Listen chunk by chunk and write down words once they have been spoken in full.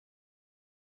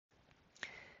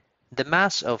The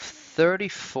mass of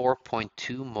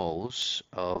 34.2 moles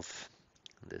of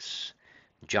this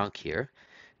junk here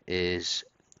is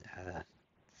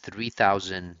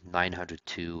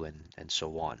 3,902 and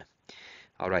so on.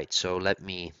 All right, so let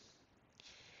me,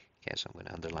 okay, so I'm going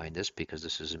to underline this because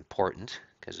this is important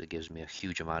because it gives me a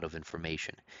huge amount of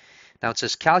information. Now it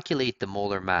says calculate the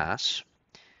molar mass.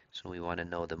 So we want to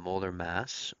know the molar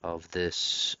mass of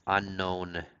this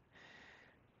unknown,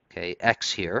 okay,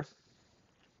 X here.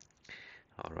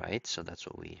 All right, so that's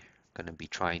what we're going to be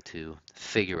trying to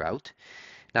figure out.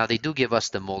 Now they do give us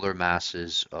the molar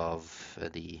masses of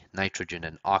the nitrogen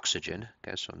and oxygen.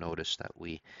 Okay, so notice that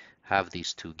we have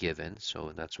these two given.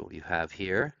 So that's what we have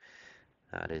here.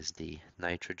 That is the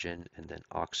nitrogen and then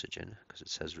oxygen because it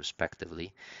says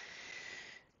respectively.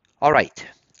 All right.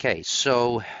 Okay,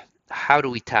 so how do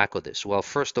we tackle this? Well,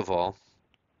 first of all,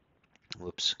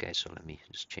 whoops. Okay, so let me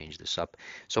just change this up.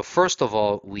 So first of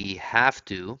all, we have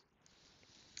to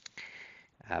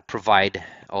provide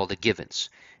all the givens.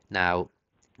 Now,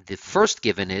 the first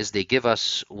given is they give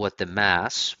us what the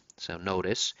mass, so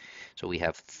notice, so we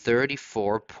have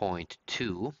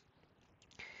 34.2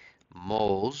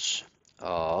 moles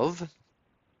of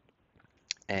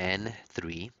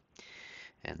N3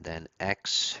 and then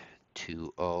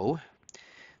X2O.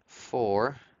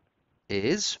 4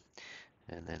 is,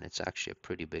 and then it's actually a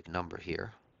pretty big number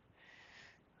here.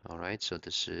 All right, so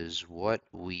this is what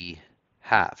we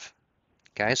have.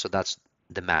 Okay, so that's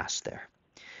the mass there.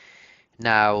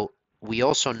 Now, we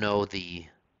also know the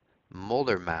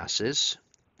molar masses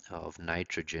of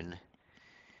nitrogen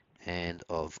and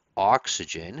of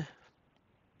oxygen.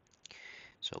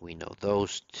 So we know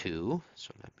those two.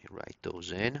 So let me write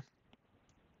those in.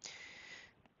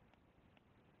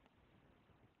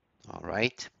 All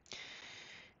right.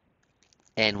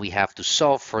 And we have to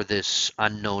solve for this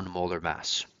unknown molar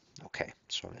mass. Okay,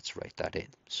 so let's write that in.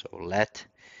 So let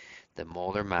the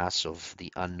molar mass of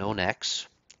the unknown X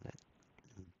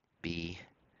be,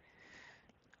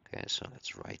 okay, so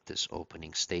let's write this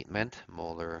opening statement,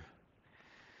 molar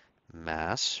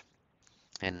mass.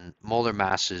 And molar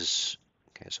mass is,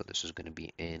 okay, so this is going to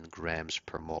be in grams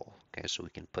per mole. Okay, so we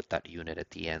can put that unit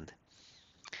at the end.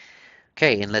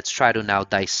 Okay, and let's try to now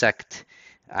dissect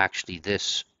actually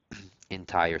this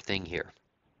entire thing here.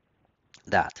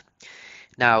 That.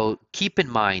 Now, keep in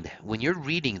mind when you're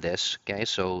reading this, okay,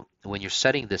 so when you're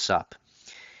setting this up,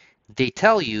 they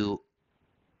tell you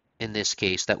in this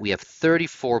case that we have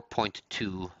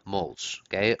 34.2 moles,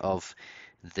 okay, of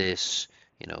this,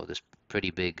 this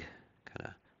pretty big kind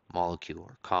of molecule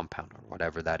or compound or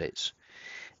whatever that is.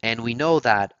 And we know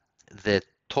that the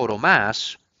total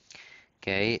mass,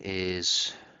 okay,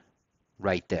 is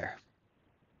right there.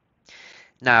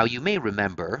 Now, you may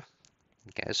remember,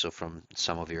 okay, so from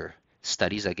some of your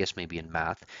studies, I guess maybe in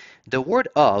math, the word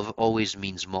of always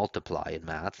means multiply in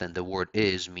math, and the word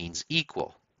is means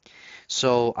equal.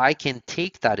 So I can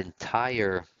take that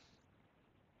entire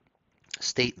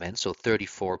statement, so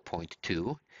 34.2,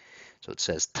 so it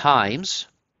says times,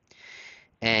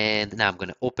 and now I'm going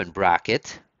to open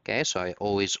bracket, okay, so I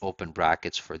always open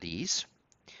brackets for these.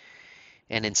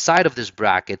 And inside of this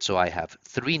bracket, so I have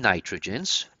 3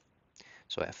 nitrogens,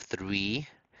 so I have 3.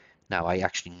 Now I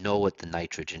actually know what the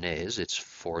nitrogen is. It's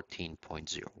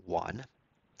 14.01.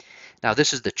 Now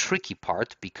this is the tricky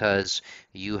part because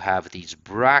you have these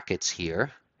brackets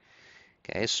here.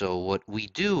 Okay, so what we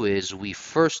do is we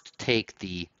first take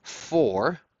the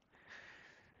 4,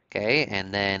 okay,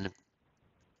 and then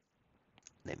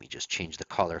let me just change the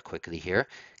color quickly here.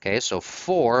 Okay, so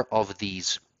 4 of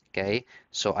these, okay,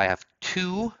 so I have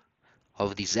 2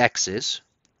 of these X's.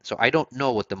 So I don't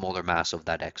know what the molar mass of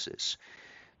that X is.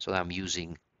 So I'm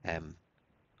using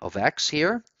of X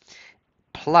here,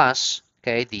 plus,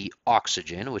 okay, the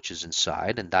oxygen, which is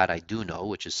inside, and that I do know,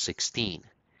 which is 16.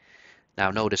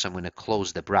 Now notice I'm going to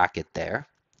close the bracket there.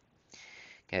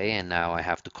 Okay, and now I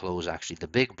have to close actually the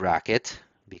big bracket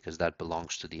because that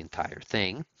belongs to the entire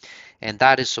thing. And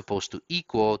that is supposed to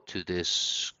equal to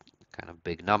this kind of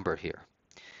big number here.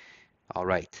 All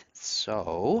right,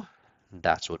 so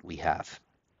that's what we have.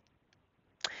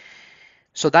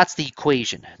 So that's the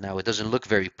equation. Now it doesn't look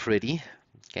very pretty,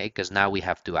 okay, because now we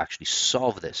have to actually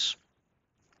solve this.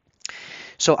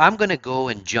 So I'm going to go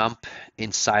and jump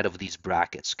inside of these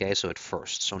brackets, okay, so at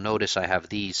first. So notice I have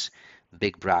these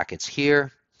big brackets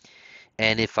here.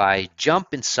 And if I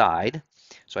jump inside,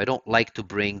 so I don't like to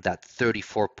bring that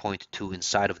 34.2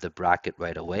 inside of the bracket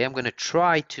right away. I'm going to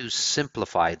try to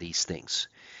simplify these things.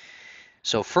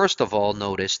 So first of all,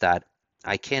 notice that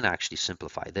I can actually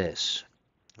simplify this,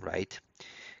 right?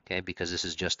 Okay, because this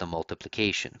is just a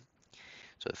multiplication.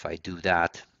 So if I do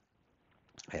that,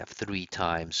 I have 3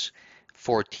 times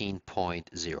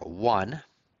 14.01.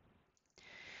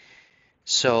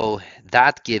 So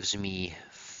that gives me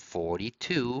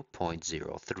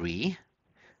 42.03.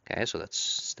 Okay, so that's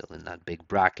still in that big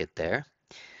bracket there.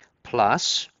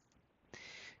 Plus,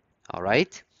 all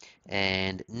right.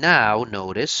 And now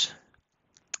notice,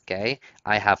 okay,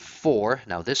 I have 4.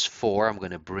 Now this 4 I'm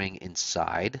going to bring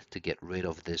inside to get rid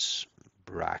of this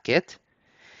bracket.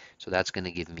 So that's going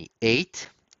to give me 8mx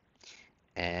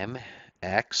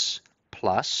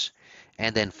plus,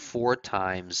 and then 4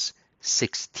 times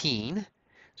 16.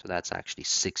 So that's actually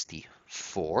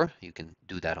 64. You can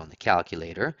do that on the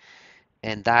calculator.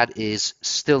 And that is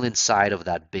still inside of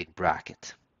that big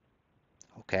bracket.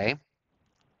 Okay?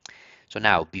 So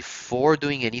now, before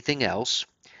doing anything else,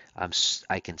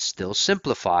 I can still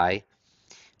simplify.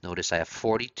 Notice I have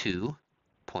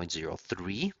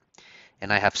 42.03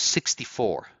 and I have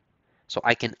 64. So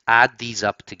I can add these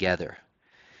up together.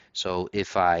 So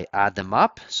if I add them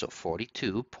up, so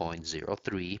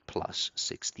 42.03 plus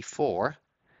 64.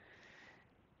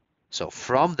 So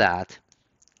from that,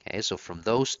 okay, so from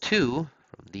those two,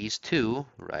 from these two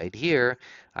right here,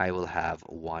 I will have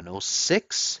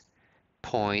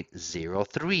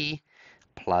 106.03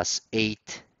 plus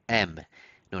 8m.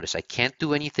 Notice I can't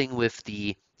do anything with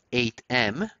the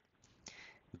 8m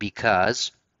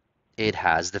because it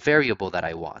has the variable that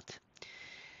I want.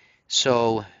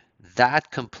 So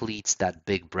that completes that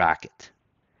big bracket.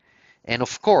 And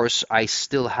of course, I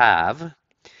still have,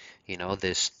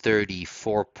 this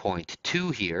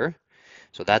 34.2 here.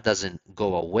 So that doesn't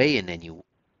go away in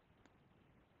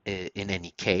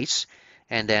any case.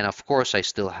 And then of course I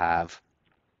still have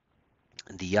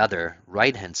the other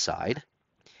right-hand side.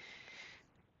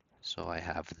 So I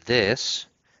have this.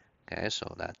 Okay,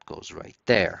 so that goes right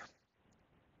there.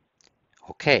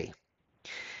 Okay.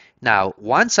 Now,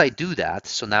 once I do that,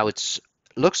 so now it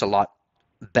looks a lot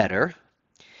better,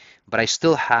 but I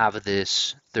still have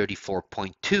this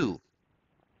 34.2,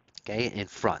 okay, in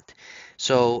front.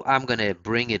 So I'm going to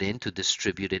bring it in to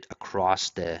distribute it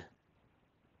across the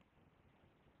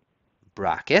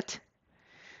bracket,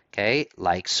 okay,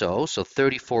 like so. So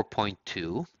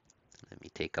 34.2, let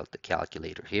me take out the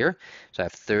calculator here. So I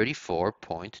have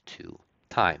 34.2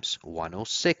 times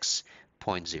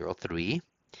 106.03.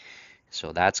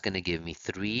 So that's going to give me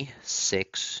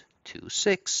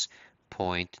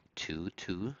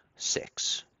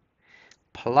 3626.226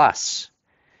 plus.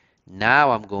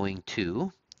 Now I'm going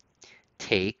to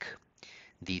take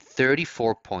the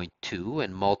 34.2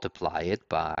 and multiply it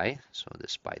by,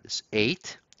 by this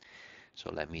 8.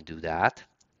 So let me do that.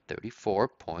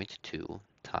 34.2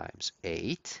 times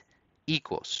 8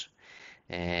 equals.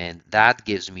 And that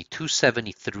gives me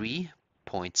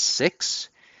 273.6.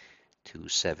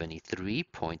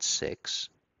 273.6,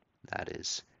 that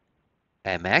is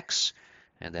mx,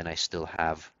 and then I still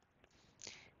have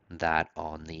that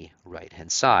on the right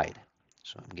hand side.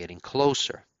 So I'm getting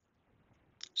closer.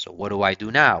 So what do I do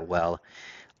now? Well,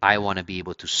 I want to be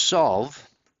able to solve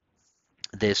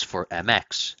this for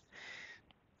mx.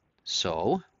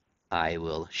 So I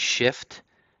will shift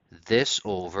this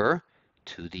over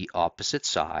to the opposite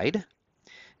side,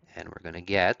 and we're going to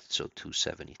get, so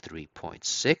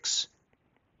 273.6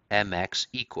 mx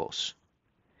equals.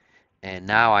 And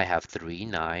now I have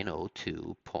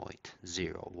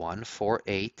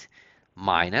 3902.0148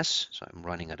 minus, so I'm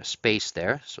running out of space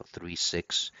there, so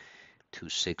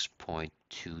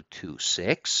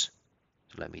 3626.226. So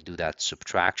let me do that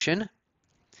subtraction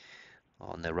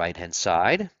on the right-hand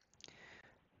side.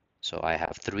 So I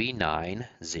have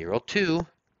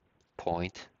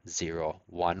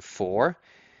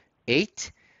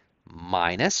 3902.0148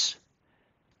 minus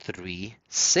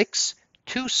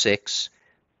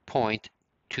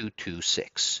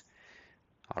 3626.226.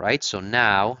 All right, so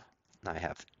now I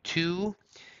have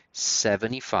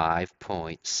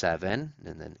 275.7 and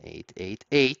then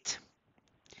 888.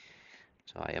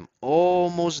 So I am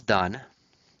almost done.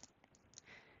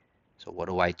 So what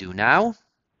do I do now?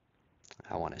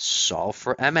 I want to solve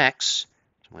for mx. So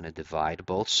I'm going to divide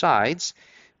both sides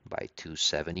by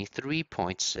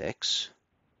 273.6.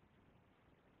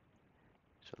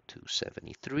 So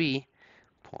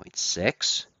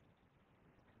 273.6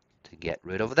 to get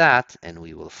rid of that, and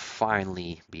we will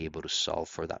finally be able to solve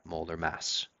for that molar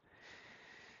mass.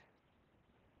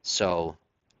 So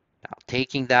now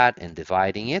taking that and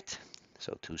dividing it,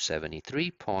 so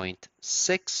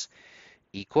 273.6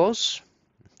 equals,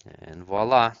 and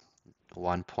voila,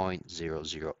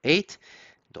 1.008.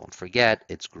 Don't forget,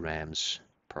 it's grams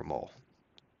per mole.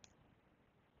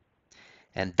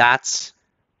 And that's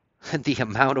the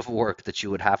amount of work that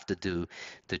you would have to do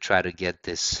to try to get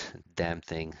this damn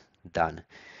thing done.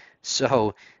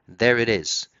 So there it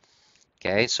is.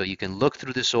 Okay, so you can look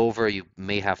through this over. You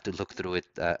may have to look through it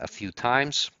a few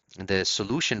times. The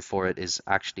solution for it is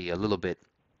actually a little bit,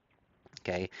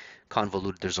 okay,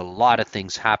 convoluted. There's a lot of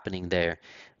things happening there,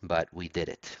 but we did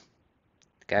it.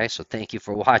 Okay, so thank you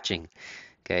for watching.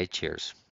 Okay, cheers.